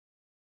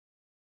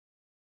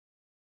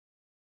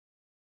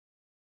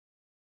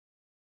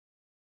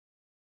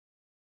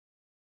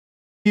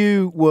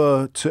You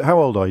were to, how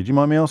old are you? Do you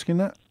mind me asking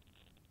that?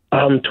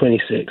 I'm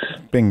 26.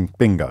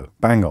 Bingo,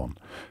 bang on.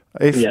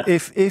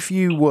 If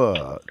you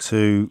were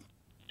to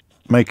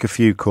make a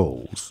few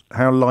calls,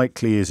 how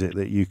likely is it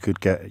that you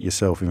could get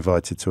yourself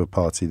invited to a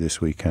party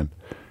this weekend?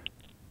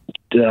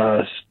 You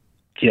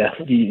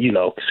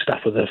know,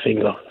 snap of the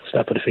finger.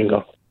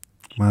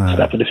 Wow.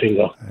 Snap of the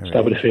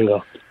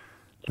finger.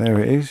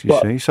 There it is, you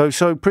see.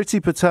 So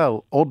Priti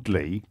Patel,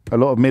 oddly, a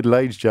lot of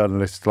middle-aged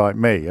journalists like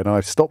me, and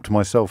I've stopped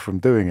myself from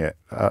doing it,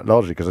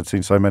 largely because I'd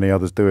seen so many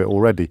others do it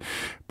already,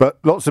 but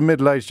lots of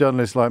middle-aged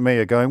journalists like me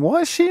are going, why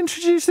has she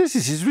introduced this?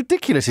 This is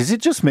ridiculous. Is it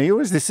just me,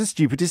 or is this the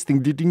stupidest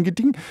thing?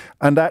 Ding.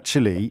 And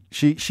actually,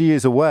 she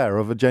is aware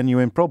of a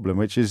genuine problem,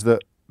 which is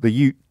that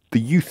the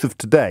youth of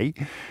today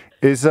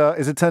is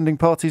attending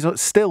parties,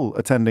 still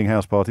attending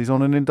house parties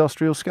on an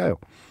industrial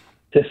scale.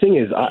 The thing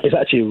is, it's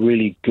actually a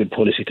really good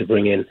policy to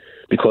bring in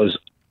because,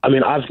 I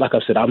mean, like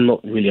I've said, I'm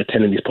not really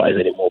attending these parties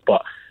anymore,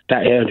 but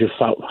that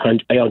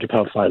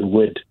 £800 fine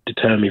would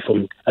deter me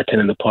from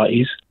attending the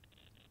parties.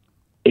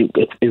 It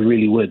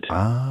really would.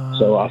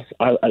 So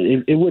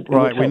it would.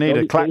 Right, we need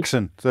a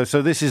klaxon.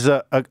 So this is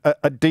a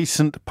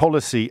decent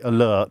policy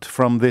alert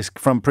from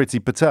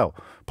Priti Patel,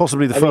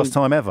 possibly the first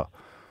time ever.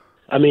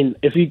 I mean,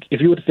 if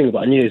you were to think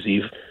about New Year's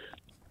Eve,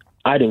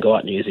 I didn't go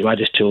out New Year's Eve. I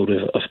just chilled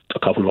with a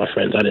couple of my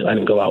friends. I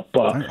didn't go out.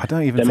 But I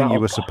don't even think you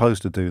were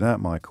supposed to do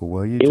that, Michael.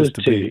 Were you? It was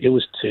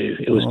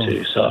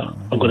two. So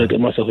I'm going to give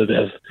myself a bit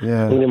of.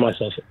 I'm going to give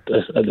myself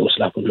a little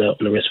slap on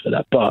the wrist for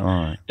that. But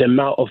the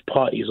amount of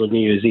parties on New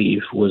Year's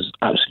Eve was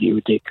absolutely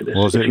ridiculous.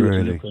 Was it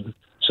really? On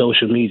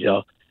social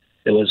media,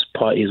 there was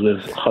parties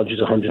with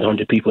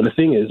hundred people. And the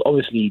thing is,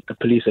 obviously, the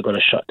police are going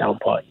to shut down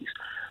parties.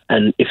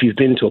 And if you've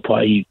been to a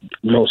party,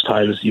 most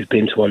times you've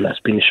been to one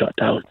that's been shut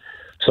down.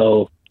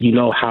 So you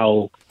know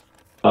how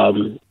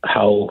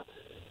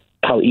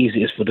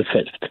easy it is for the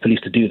police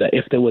to do that.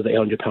 If there was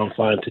 £800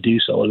 fine to do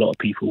so, a lot of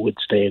people would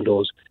stay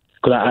indoors.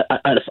 Because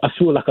I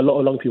feel like a lot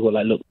of young people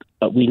are like, look,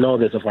 we know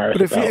there's a virus.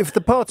 But if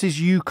the parties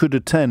you could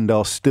attend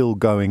are still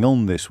going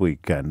on this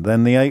weekend,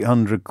 then the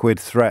 £800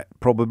 threat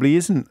probably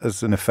isn't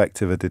as an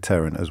effective a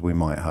deterrent as we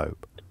might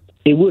hope.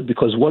 It would,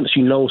 because once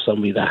you know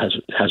somebody that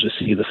has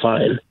received the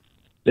fine,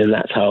 then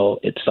that's how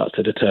it starts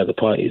to deter the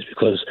parties.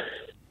 Because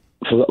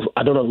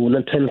I don't know, when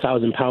the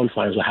 £10,000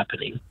 fines were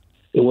happening,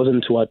 it wasn't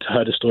until I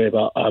heard a story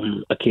about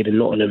a kid in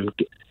Nottingham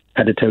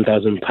had a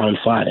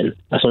 £10,000 fine.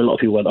 That's when a lot of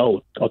people went,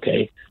 oh,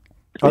 okay.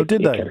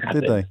 Did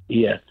they?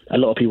 Yeah. A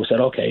lot of people said,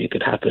 okay, it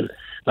could happen.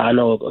 But I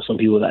know some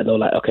people that they're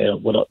like, okay,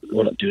 we're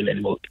not doing it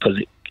anymore because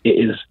it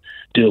is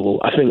doable.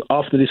 I think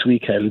after this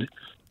weekend,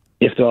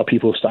 if there are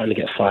people starting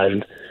to get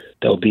fined,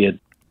 there'll be a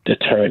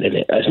deterrent in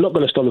it. It's not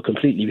going to stop it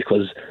completely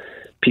because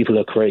people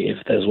are creative.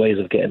 There's ways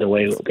of getting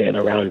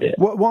around it.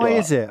 Why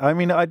is it? I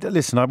mean,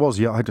 listen, I was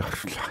young.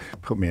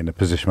 Put me in a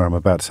position where I'm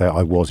about to say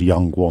I was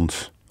young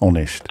once,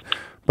 honest.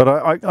 But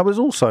I was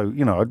also,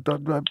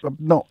 I'm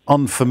not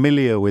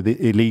unfamiliar with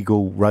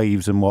illegal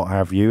raves and what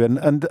have you.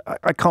 And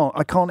I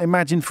can't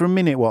imagine for a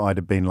minute what I'd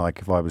have been like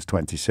if I was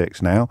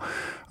 26 now.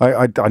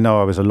 I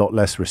know I was a lot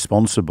less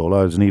responsible.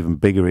 I was an even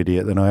bigger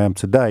idiot than I am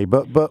today.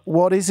 But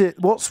what is it?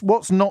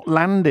 What's not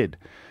landed,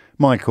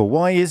 Michael?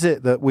 Why is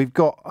it that we've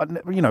got,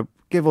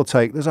 give or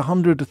take, there's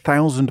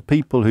 100,000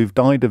 people who've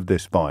died of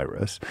this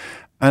virus,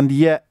 and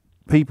yet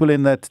people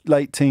in their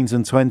late teens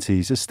and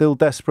 20s are still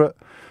desperate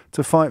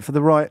to fight for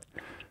the right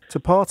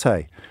to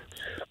party?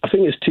 I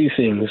think it's two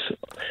things.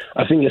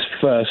 I think it's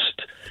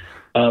first,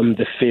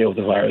 the fear of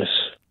the virus.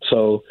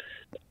 So,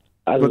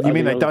 but you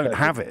mean they don't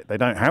have it? They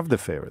don't have the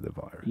fear of the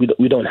virus?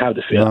 We don't have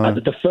the fear. No. At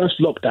the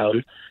first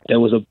lockdown, there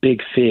was a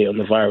big fear on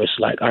the virus.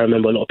 Like, I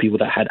remember a lot of people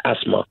that had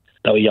asthma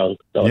that were young.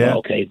 That were like,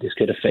 okay, this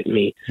could affect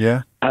me.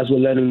 Yeah. As we're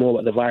learning more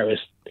about the virus,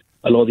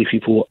 a lot of these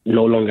people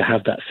no longer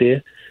have that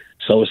fear.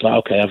 So it's like,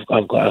 okay,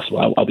 I've got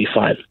asthma. I'll be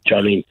fine. Do you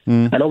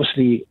know what I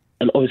mean?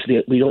 And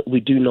obviously, we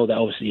do know that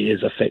obviously it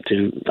is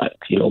affecting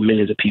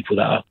millions of people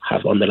that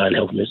have underlying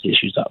health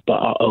issues that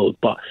are old.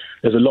 But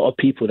there's a lot of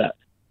people that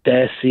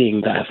they're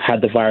seeing that have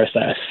had the virus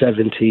that are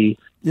 70,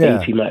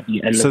 80 might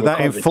be. And so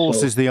that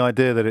enforces the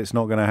idea that it's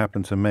not going to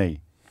happen to me.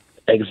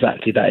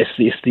 Exactly that.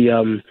 It's the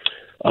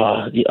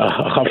I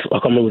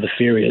can't remember what the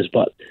theory is,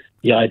 but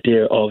the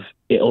idea of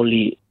it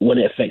only when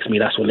it affects me,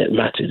 that's when it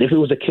matters. If it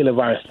was a killer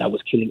virus that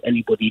was killing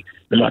anybody,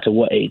 no matter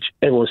what age,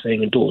 everyone's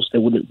staying indoors,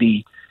 there wouldn't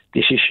be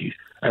this issue.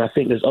 And I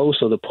think there's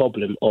also the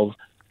problem of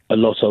a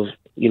lot of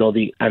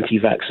the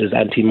anti-vaxxers,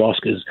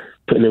 anti-maskers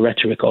putting the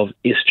rhetoric of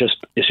it's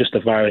just a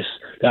virus.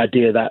 The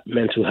idea that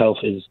mental health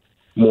is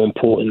more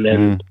important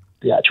than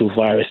the actual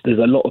virus. There's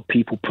a lot of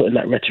people putting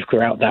that rhetoric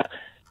out that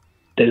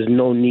there's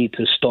no need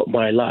to stop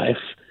my life.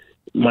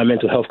 My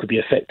mental health could be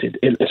affected.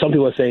 And some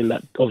people are saying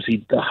that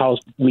obviously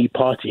me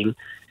partying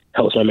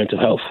helps my mental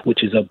health,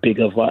 which is a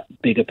bigger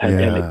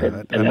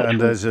pandemic than and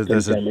there's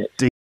a